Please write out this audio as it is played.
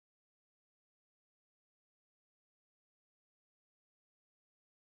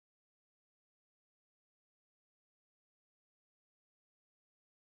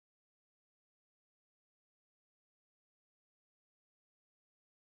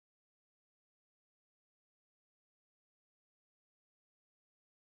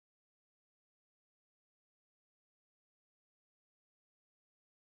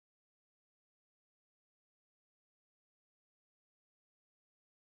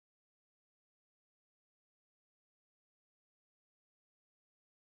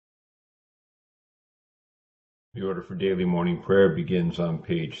The order for daily morning prayer begins on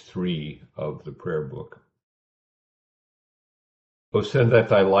page 3 of the prayer book. O send that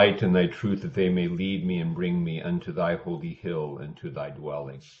thy light and thy truth, that they may lead me and bring me unto thy holy hill and to thy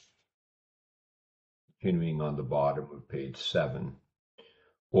dwelling. Continuing on the bottom of page 7.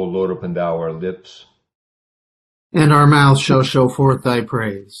 O Lord, open thou our lips, and our mouth shall show forth thy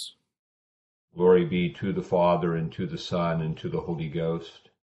praise. Glory be to the Father, and to the Son, and to the Holy Ghost.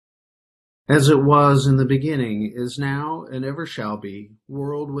 As it was in the beginning, is now, and ever shall be,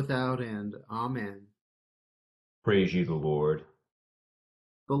 world without end. Amen. Praise ye the Lord.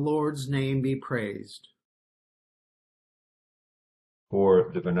 The Lord's name be praised. For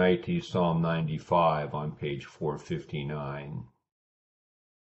the Venite, Psalm 95 on page 459.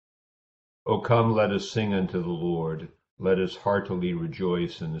 O come, let us sing unto the Lord. Let us heartily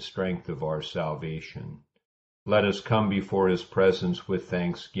rejoice in the strength of our salvation. Let us come before his presence with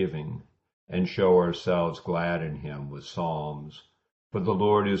thanksgiving, and show ourselves glad in him with psalms. For the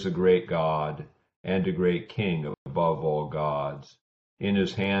Lord is a great God, and a great King above all gods. In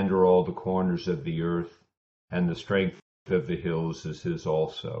his hand are all the corners of the earth, and the strength of the hills is his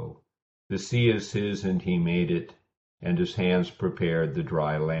also. The sea is his, and he made it, and his hands prepared the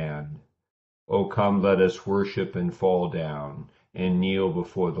dry land. O come, let us worship and fall down, and kneel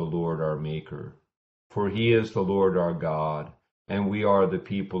before the Lord our Maker. For he is the Lord our God, and we are the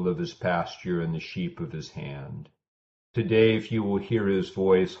people of his pasture and the sheep of his hand. Today, if you will hear his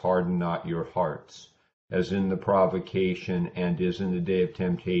voice, harden not your hearts, as in the provocation and as in the day of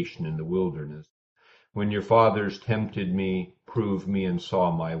temptation in the wilderness, when your fathers tempted me, proved me, and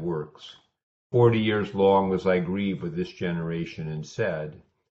saw my works. 40 years long was I grieved with this generation, and said,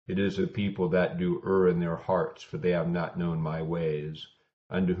 It is a people that do err in their hearts, for they have not known my ways,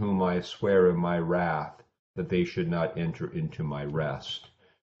 unto whom I swear in my wrath, that they should not enter into my rest.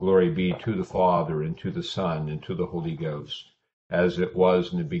 Glory be to the Father, and to the Son, and to the Holy Ghost, as it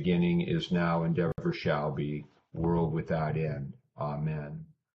was in the beginning, is now, and ever shall be, world without end. Amen.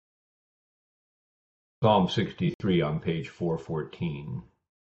 Psalm 63 on page 414.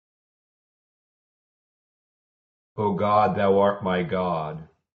 O God, thou art my God,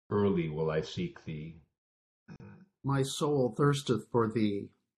 early will I seek thee. My soul thirsteth for thee.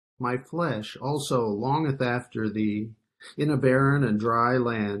 My flesh also longeth after thee, in a barren and dry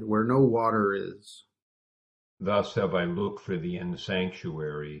land where no water is. Thus have I looked for thee in the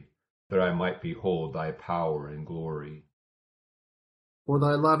sanctuary, that I might behold thy power and glory. For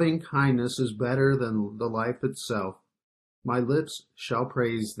thy loving kindness is better than the life itself. My lips shall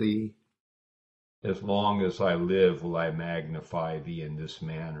praise thee. As long as I live will I magnify thee in this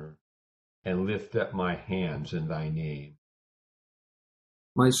manner, and lift up my hands in thy name.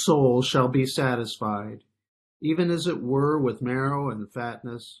 My soul shall be satisfied, even as it were with marrow and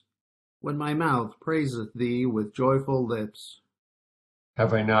fatness, when my mouth praiseth thee with joyful lips.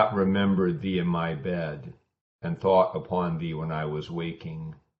 Have I not remembered thee in my bed, and thought upon thee when I was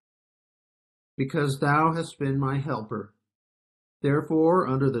waking? Because thou hast been my helper. Therefore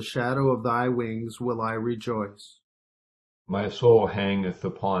under the shadow of thy wings will I rejoice. My soul hangeth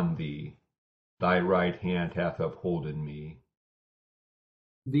upon thee, thy right hand hath upholden me.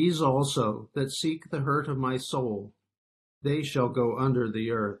 These also that seek the hurt of my soul, they shall go under the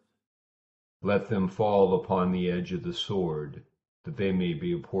earth. Let them fall upon the edge of the sword, that they may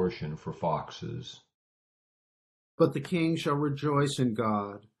be a portion for foxes. But the king shall rejoice in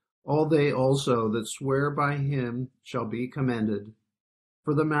God. All they also that swear by him shall be commended.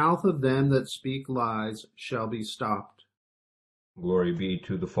 For the mouth of them that speak lies shall be stopped. Glory be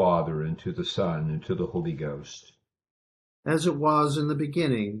to the Father, and to the Son, and to the Holy Ghost. As it was in the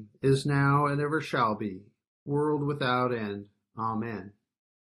beginning, is now, and ever shall be, world without end. Amen.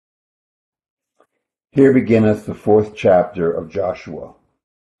 Here beginneth the 4th chapter of Joshua.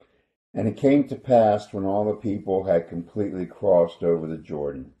 And it came to pass, when all the people had completely crossed over the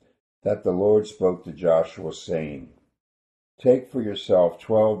Jordan, that the Lord spoke to Joshua, saying, Take for yourself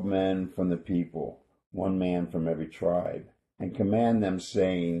 12 men from the people, 1 man from every tribe, and command them,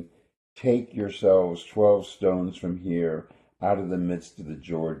 saying, Take yourselves 12 stones from here, out of the midst of the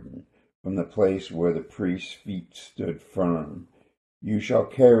Jordan, from the place where the priest's feet stood firm. You shall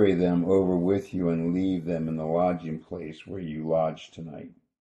carry them over with you, and leave them in the lodging place where you lodge tonight.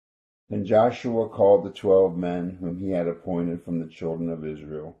 Then Joshua called the 12 men whom he had appointed from the children of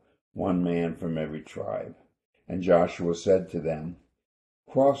Israel, 1 man from every tribe. And Joshua said to them,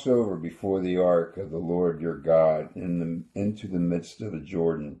 Cross over before the ark of the Lord your God into the midst of the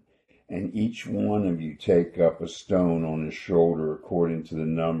Jordan, and each one of you take up a stone on his shoulder according to the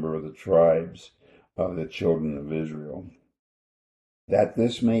number of the tribes of the children of Israel. that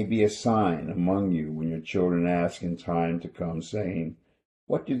this may be a sign among you when your children ask in time to come, saying,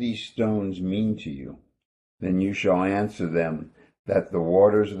 What do these stones mean to you? Then you shall answer them that the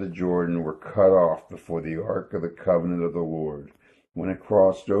waters of the Jordan were cut off before the ark of the covenant of the Lord. When it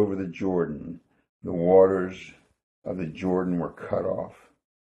crossed over the Jordan, the waters of the Jordan were cut off.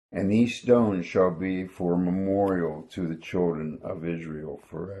 And these stones shall be for a memorial to the children of Israel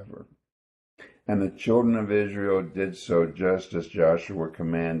forever. And the children of Israel did so just as Joshua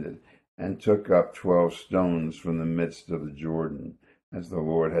commanded, and took up 12 stones from the midst of the Jordan, as the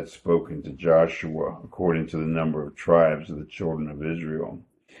Lord had spoken to Joshua, according to the number of tribes of the children of Israel,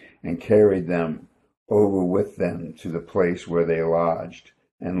 and carried them over with them to the place where they lodged,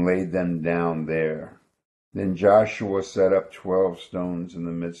 and laid them down there. Then Joshua set up 12 stones in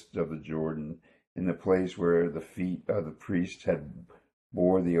the midst of the Jordan, in the place where the feet of the priests had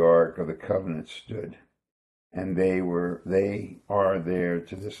bore the ark of the covenant stood, and they are there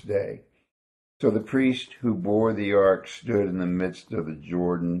to this day. So the priest who bore the ark stood in the midst of the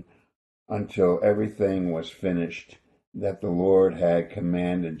Jordan until everything was finished that the Lord had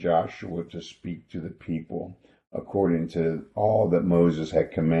commanded Joshua to speak to the people, according to all that Moses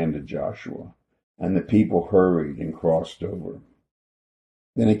had commanded Joshua. And the people hurried and crossed over.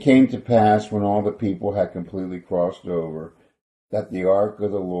 Then it came to pass, when all the people had completely crossed over, that the ark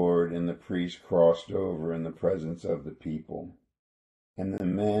of the Lord and the priests crossed over in the presence of the people. And the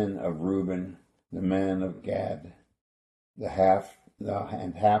men of Reuben, the men of Gad, and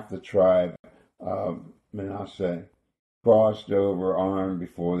half the tribe of Manasseh crossed over armed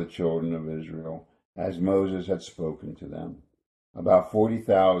before the children of Israel, as Moses had spoken to them. About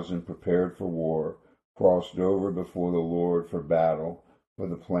 40,000 prepared for war crossed over before the Lord for battle for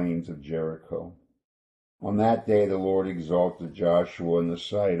the plains of Jericho. On that day the Lord exalted Joshua in the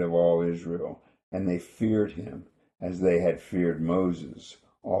sight of all Israel, and they feared him as they had feared Moses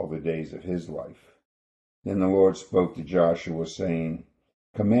all the days of his life. Then the Lord spoke to Joshua, saying,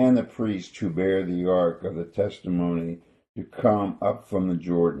 Command the priests who bear the ark of the testimony to come up from the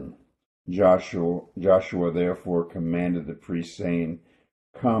Jordan. Joshua therefore commanded the priests, saying,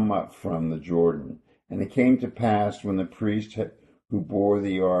 Come up from the Jordan. And it came to pass, when the priest who bore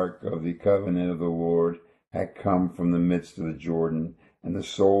the ark of the covenant of the Lord had come from the midst of the Jordan, and the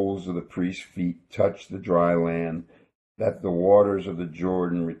soles of the priest's feet touched the dry land, that the waters of the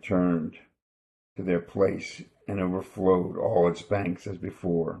Jordan returned to their place and overflowed all its banks as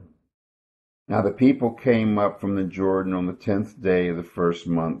before. Now the people came up from the Jordan on the 10th day of the first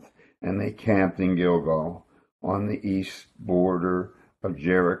month, and they camped in Gilgal on the east border of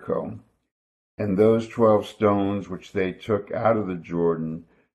Jericho. And those 12 stones which they took out of the Jordan,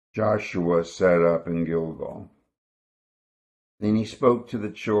 Joshua set up in Gilgal. Then he spoke to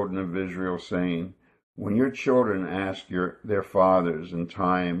the children of Israel, saying, When your children ask their fathers in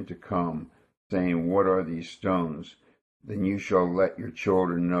time to come, saying, What are these stones? Then you shall let your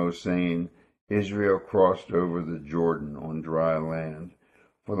children know, saying, Israel crossed over the Jordan on dry land.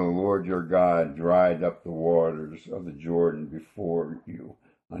 For the Lord your God dried up the waters of the Jordan before you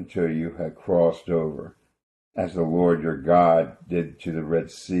until you had crossed over, as the Lord your God did to the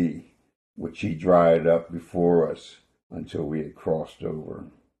Red Sea, which he dried up before us until we had crossed over.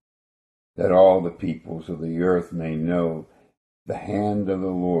 That all the peoples of the earth may know the hand of the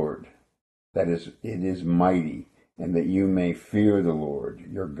Lord, that it is mighty, and that you may fear the Lord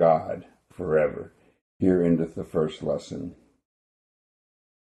your God forever. Here endeth the first lesson.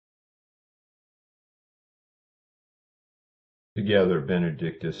 Together,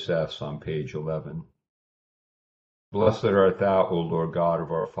 Benedictus Ses on page 11. Blessed art thou, O Lord God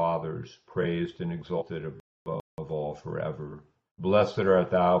of our fathers, praised and exalted above all forever. Blessed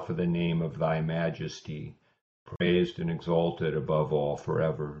art thou for the name of thy majesty, praised and exalted above all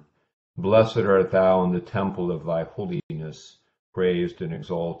forever. Blessed art thou in the temple of thy holiness, praised and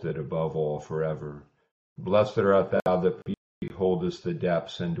exalted above all forever. Blessed art thou that beholdest the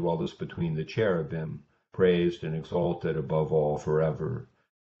depths and dwellest between the cherubim, praised and exalted above all forever.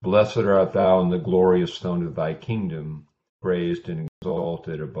 Blessed art thou in the glorious throne of thy kingdom, praised and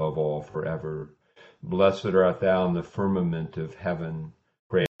exalted above all forever. Blessed art thou in the firmament of heaven,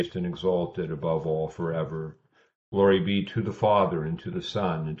 praised and exalted above all forever. Glory be to the Father, and to the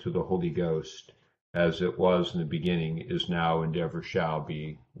Son, and to the Holy Ghost, as it was in the beginning, is now, and ever shall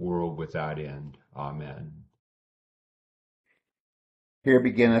be, world without end. Amen. Here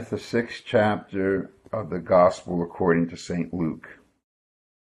beginneth the 6th chapter of the Gospel according to St. Luke.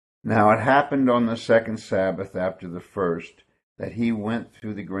 Now it happened on the 2nd Sabbath after the first, that he went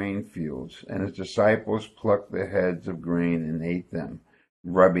through the grain fields, and his disciples plucked the heads of grain and ate them,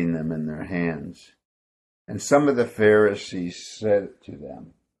 rubbing them in their hands. And some of the Pharisees said to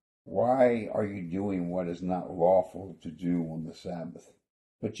them, "Why are you doing what is not lawful to do on the Sabbath?"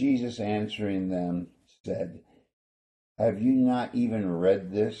 But Jesus answering them said, "Have you not even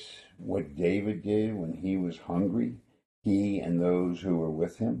read this, what David did when he was hungry, he and those who were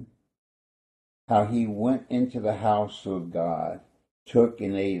with him? How he went into the house of God, took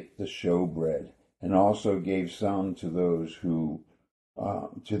and ate the showbread, and also gave some to those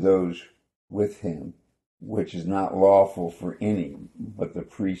with him, which is not lawful for any but the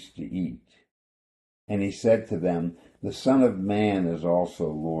priest to eat. And he said to them, the Son of Man is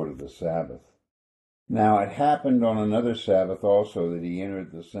also Lord of the Sabbath. Now it happened on another Sabbath also that he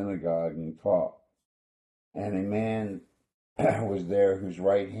entered the synagogue and taught. And a man was there whose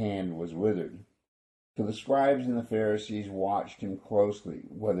right hand was withered. So the scribes and the Pharisees watched him closely,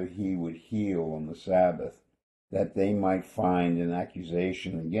 whether he would heal on the Sabbath, that they might find an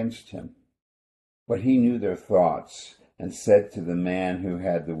accusation against him. But he knew their thoughts, and said to the man who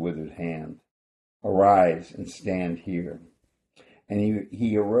had the withered hand, "Arise and stand here." And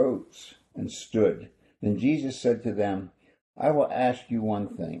he arose and stood. Then Jesus said to them, "I will ask you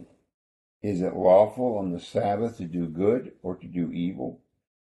one thing. Is it lawful on the Sabbath to do good or to do evil,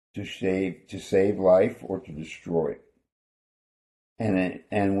 to save life or to destroy it?"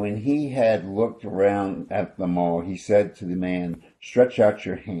 And when he had looked around at them all, he said to the man, "Stretch out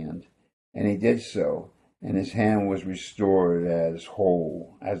your hand." And he did so, and his hand was restored as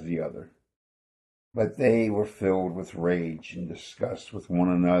whole as the other. But they were filled with rage and discussed with one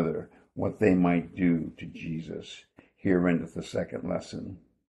another what they might do to Jesus. Here endeth the second lesson.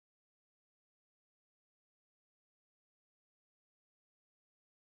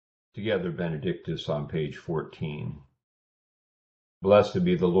 Together Benedictus on page 14. Blessed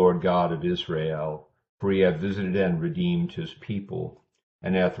be the Lord God of Israel, for he hath visited and redeemed his people,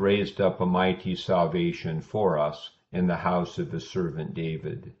 and hath raised up a mighty salvation for us in the house of his servant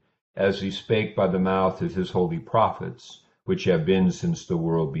David, as he spake by the mouth of his holy prophets, which have been since the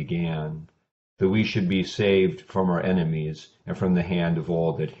world began, that we should be saved from our enemies and from the hand of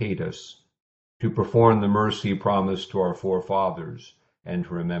all that hate us, to perform the mercy promised to our forefathers, and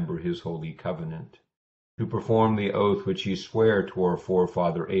to remember his holy covenant, to perform the oath which he sware to our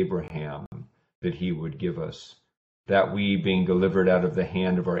forefather Abraham, that he would give us, that we, being delivered out of the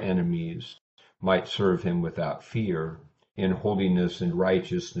hand of our enemies, might serve him without fear, in holiness and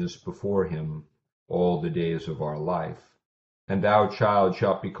righteousness before him, all the days of our life. And thou, child,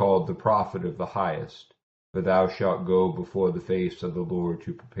 shalt be called the prophet of the highest, for thou shalt go before the face of the Lord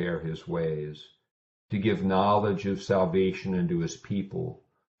to prepare his ways, to give knowledge of salvation unto his people,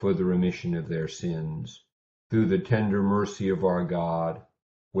 for the remission of their sins, through the tender mercy of our God,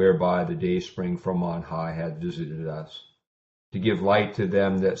 whereby the dayspring from on high hath visited us, to give light to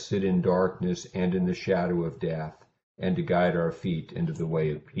them that sit in darkness and in the shadow of death, and to guide our feet into the way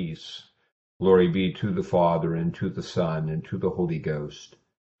of peace. Glory be to the Father, and to the Son, and to the Holy Ghost,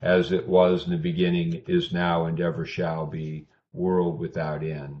 as it was in the beginning, is now, and ever shall be, world without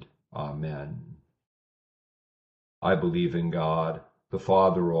end. Amen. I believe in God, the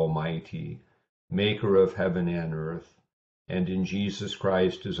Father Almighty, maker of heaven and earth, and in Jesus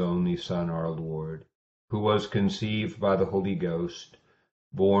Christ, his only Son, our Lord, who was conceived by the Holy Ghost,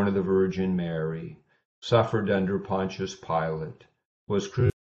 born of the Virgin Mary, suffered under Pontius Pilate, was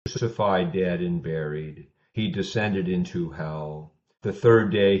crucified, dead, and buried. He descended into hell. The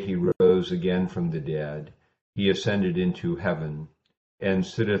third day he rose again from the dead. He ascended into heaven, and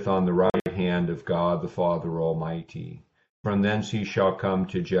sitteth on the right hand of God the Father Almighty. From thence he shall come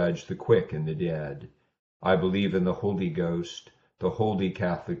to judge the quick and the dead. I believe in the Holy Ghost, the Holy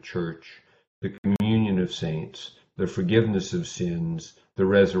Catholic Church, the communion of saints, the forgiveness of sins, the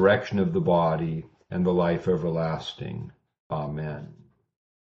resurrection of the body, and the life everlasting. Amen.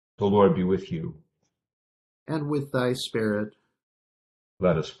 The Lord be with you. And with thy spirit.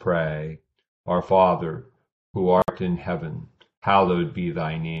 Let us pray. Our Father, who art in heaven, hallowed be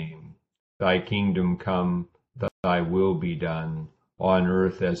thy name. Thy kingdom come, thy will be done, on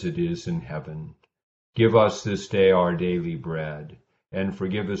earth as it is in heaven. Give us this day our daily bread, and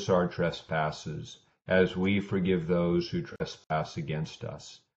forgive us our trespasses, as we forgive those who trespass against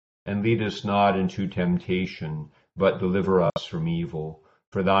us. And lead us not into temptation, but deliver us from evil.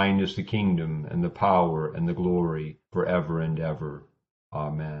 For thine is the kingdom, and the power, and the glory, for ever and ever.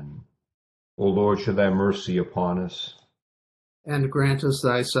 Amen. O Lord, show thy mercy upon us. And grant us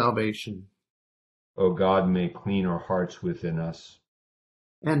thy salvation. O God, make clean our hearts within us.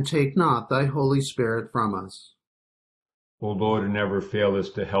 And take not thy Holy Spirit from us. O Lord, who never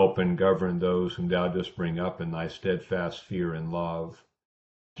failest to help and govern those whom thou dost bring up in thy steadfast fear and love,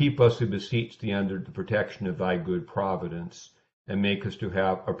 Keep us, we beseech thee, under the protection of thy good providence, and make us to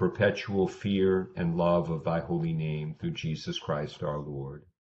have a perpetual fear and love of thy holy name, through Jesus Christ our Lord.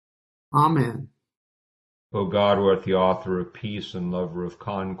 Amen. O God, who art the author of peace and lover of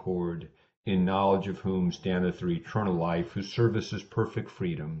concord, in knowledge of whom standeth the eternal life, whose service is perfect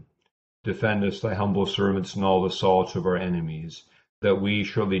freedom, defend us, thy humble servants, in all assaults of our enemies, that we,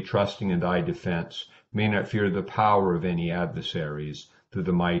 surely trusting in thy defense, may not fear the power of any adversaries, through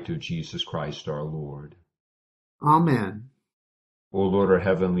the might of Jesus Christ our Lord. Amen. O Lord, our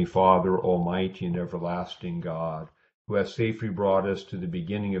heavenly Father, almighty and everlasting God, who hast safely brought us to the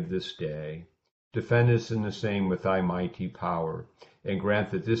beginning of this day, defend us in the same with thy mighty power, and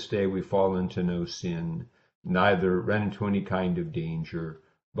grant that this day we fall into no sin, neither run into any kind of danger,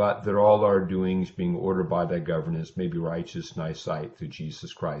 but that all our doings, being ordered by thy governance, may be righteous in thy sight, through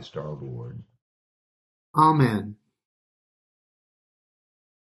Jesus Christ our Lord. Amen.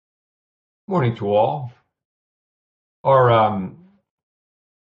 Morning to all. Our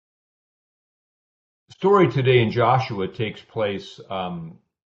story today in Joshua takes place on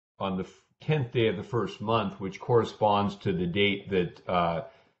the 10th day of the first month, which corresponds to the date that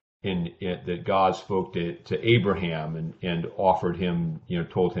that God spoke to Abraham and offered him,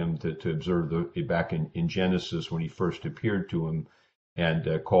 told him to observe back in Genesis when he first appeared to him, and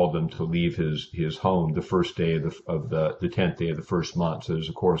called him to leave his home the first day of the 10th day of the first month. So there's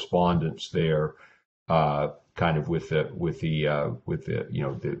a correspondence there, kind of with the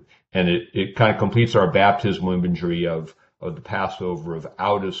and it kind of completes our baptismal imagery of the Passover, of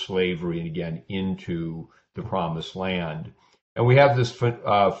out of slavery and again into the promised land. And we have this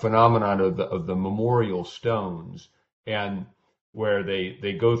phenomenon of the memorial stones, and where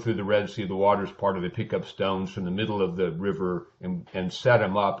they go through the Red Sea, the waters part of it, pick up stones from the middle of the river and set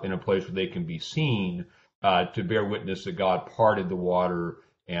them up in a place where they can be seen, to bear witness that God parted the water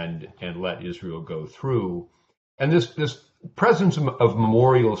and let Israel go through. And this presence of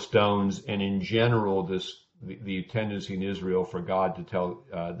memorial stones, and in general the tendency in Israel for God to tell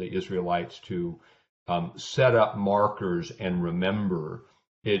the Israelites to set up markers and remember,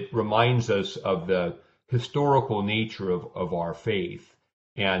 it reminds us of the historical nature of our faith.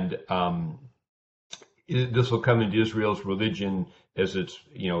 And this will come into Israel's religion as it's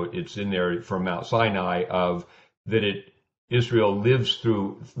in there from Mount Sinai, of that Israel lived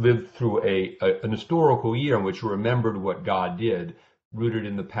through an historical year in which we remembered what God did, rooted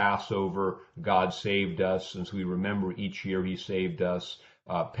in the Passover. God saved us, and so we remember each year he saved us.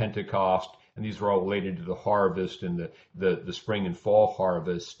 Pentecost, and these are all related to the harvest and the spring and fall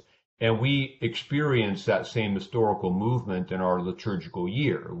harvest. And we experience that same historical movement in our liturgical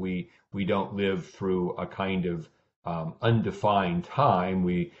year. We don't live through a kind of undefined time.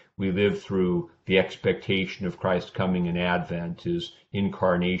 We live through the expectation of Christ coming in Advent, his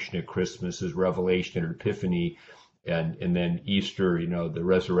incarnation at Christmas, his revelation at Epiphany, and then Easter, the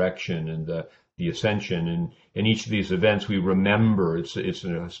resurrection and the ascension. And in each of these events, we remember. It's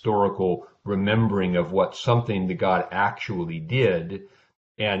an historical remembering of something that God actually did,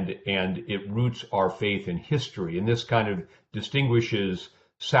 and it roots our faith in history. And this kind of distinguishes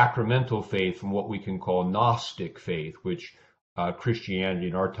sacramental faith from what we can call Gnostic faith, which Christianity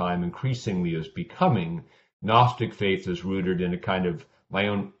in our time increasingly is becoming. Gnostic faith is rooted in a kind of my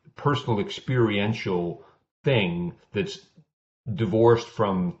own personal experiential thing that's divorced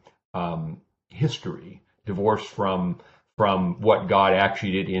from history, divorced from what God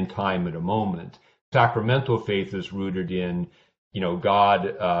actually did in time at a moment. Sacramental faith is rooted in,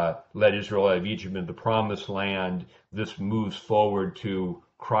 God led Israel out of Egypt into the promised land. This moves forward to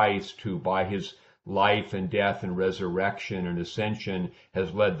Christ, who by his life and death and resurrection and ascension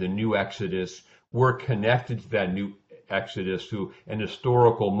has led the new Exodus. We're connected to that new Exodus through an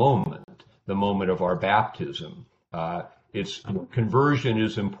historical moment, the moment of our baptism. Conversion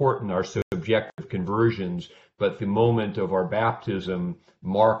is important, our subjective conversions, but the moment of our baptism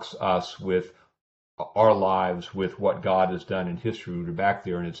marks us with our lives, with what God has done in history. We're back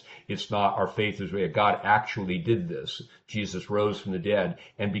there, and it's not our faith is real. God actually did this. Jesus rose from the dead,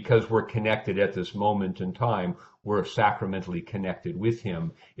 and because we're connected at this moment in time, we're sacramentally connected with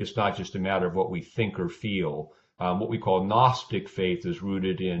him. It's not just a matter of what we think or feel. What we call Gnostic faith is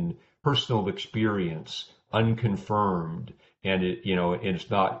rooted in personal experience, unconfirmed, and it's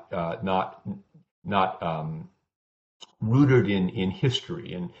not rooted in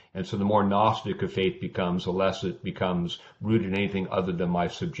history, and so the more Gnostic a faith becomes, the less it becomes rooted in anything other than my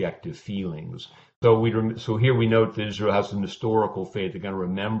subjective feelings. So here we note that Israel has some historical faith. They're going to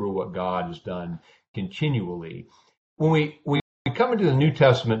remember what God has done continually. When we come into the New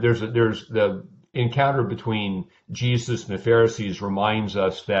Testament, there's the encounter between Jesus and the Pharisees reminds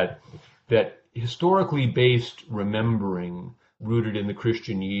us that historically based remembering rooted in the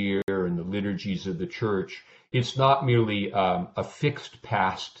Christian year and the liturgies of the church, it's not merely a fixed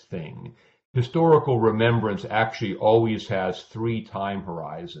past thing. Historical remembrance actually always has 3 time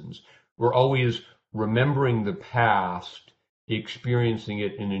horizons. We're always remembering the past, experiencing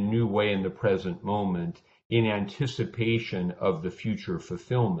it in a new way in the present moment, in anticipation of the future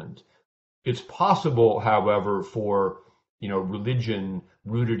fulfillment. It's possible, however, for religion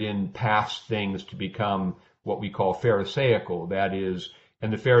rooted in past things to become what we call Pharisaical. That is,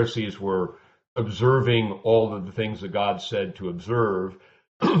 and the Pharisees were observing all of the things that God said to observe.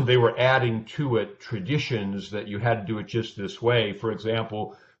 They were adding to it traditions that you had to do it just this way. For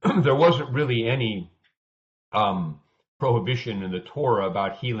example, there wasn't really any prohibition in the Torah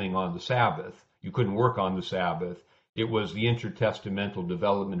about healing on the Sabbath. You couldn't work on the Sabbath. It was the intertestamental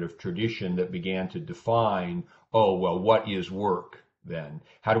development of tradition that began to define, what is work then?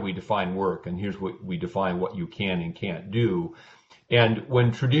 How do we define work? And here's what we define what you can and can't do. And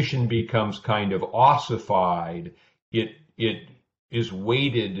when tradition becomes kind of ossified, it is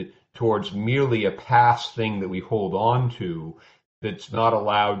weighted towards merely a past thing that we hold on to, that's not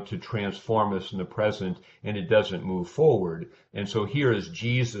allowed to transform us in the present, and it doesn't move forward. And so here is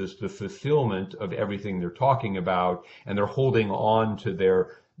Jesus, the fulfillment of everything they're talking about, and they're holding on to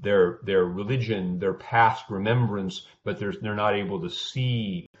their religion, their past remembrance, but they're not able to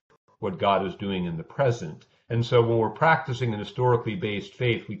see what God is doing in the present. And so when we're practicing an historically based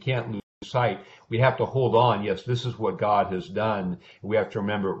faith, we can't lose sight. We have to hold on. Yes, this is what God has done. We have to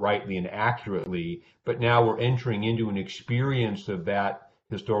remember it rightly and accurately. But now we're entering into an experience of that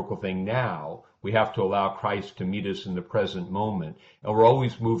historical thing now. We have to allow Christ to meet us in the present moment. And we're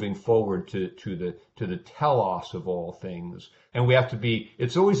always moving forward to the telos of all things. And we have to be,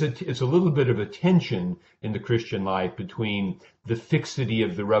 it's a little bit of a tension in the Christian life between the fixity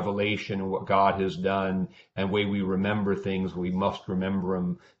of the revelation and what God has done and the way we remember things. We must remember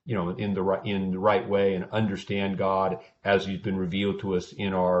them, in the right way, and understand God as He's been revealed to us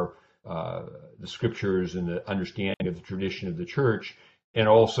in our the scriptures and the understanding of the tradition of the church, and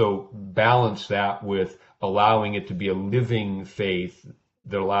also balance that with allowing it to be a living faith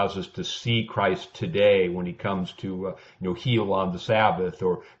that allows us to see Christ today when He comes to heal on the Sabbath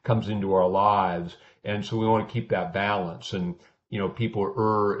or comes into our lives. And so we want to keep that balance. And people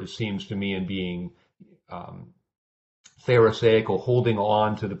err, it seems to me, in being Pharisaical, holding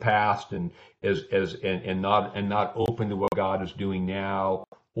on to the past and not open to what God is doing now,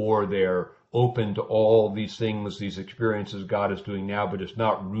 or they're open to all these things, these experiences God is doing now, but it's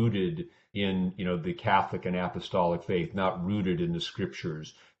not rooted in the Catholic and Apostolic faith, not rooted in the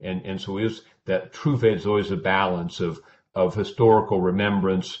Scriptures. And so is that true faith is always a balance of historical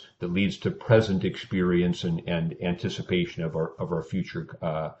remembrance that leads to present experience and anticipation of our future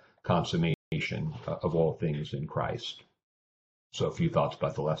consummation of all things in Christ. So a few thoughts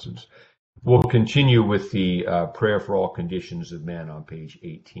about the lessons. We'll continue with the prayer for all conditions of men on page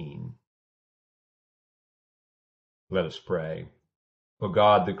 18. Let us pray. O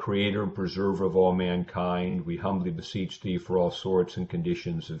God, the creator and preserver of all mankind, we humbly beseech thee for all sorts and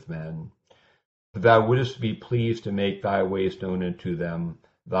conditions of men, that thou wouldest be pleased to make thy ways known unto them,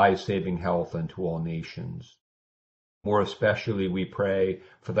 thy saving health unto all nations. More especially we pray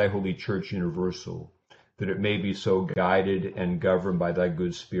for thy holy Church universal, that it may be so guided and governed by thy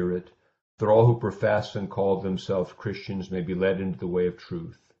good Spirit, that all who profess and call themselves Christians may be led into the way of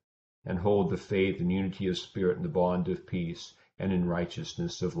truth, and hold the faith and unity of spirit in the bond of peace and in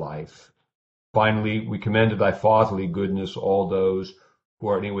righteousness of life. Finally, we commend to thy fatherly goodness all those who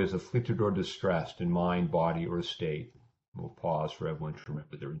are anyways afflicted or distressed in mind, body, or estate. We'll pause for everyone to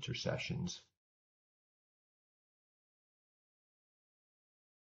remember their intercessions.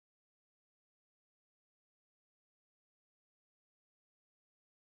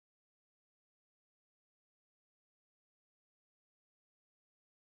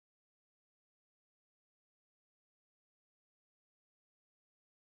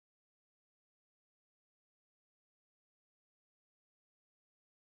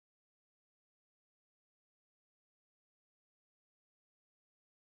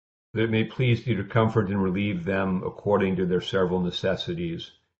 That it may please thee to comfort and relieve them according to their several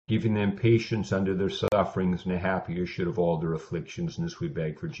necessities, giving them patience under their sufferings and a happy issue of all their afflictions, and this we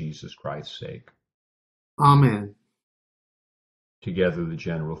beg for Jesus Christ's sake. Amen. Together the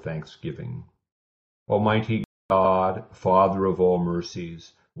general thanksgiving. Almighty God, Father of all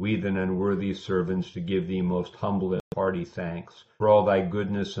mercies, we then unworthy servants to give thee most humble and hearty thanks for all thy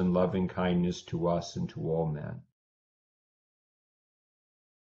goodness and loving kindness to us and to all men.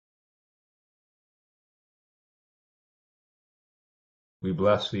 We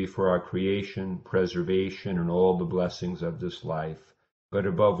bless thee for our creation, preservation, and all the blessings of this life, but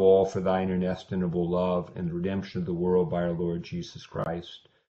above all for thine inestimable love and the redemption of the world by our Lord Jesus Christ,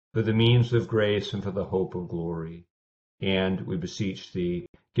 for the means of grace and for the hope of glory. And, we beseech thee,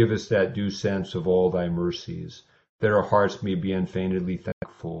 give us that due sense of all thy mercies, that our hearts may be unfeignedly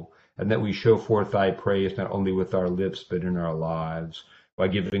thankful, and that we show forth thy praise not only with our lips but in our lives, by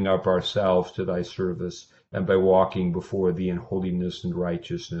giving up ourselves to thy service, and by walking before thee in holiness and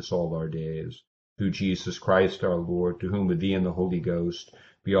righteousness all our days. Through Jesus Christ our Lord, to whom with thee and the Holy Ghost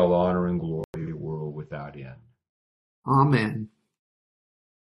be all honor and glory, world without end. Amen.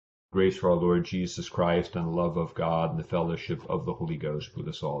 Grace for our Lord Jesus Christ, and the love of God, and the fellowship of the Holy Ghost with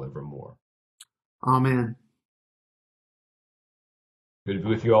us all evermore. Amen. Good to be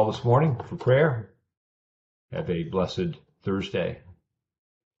with you all this morning for prayer. Have a blessed Thursday.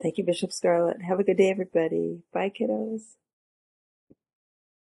 Thank you, Bishop Scarlett. Have a good day, everybody. Bye, kiddos.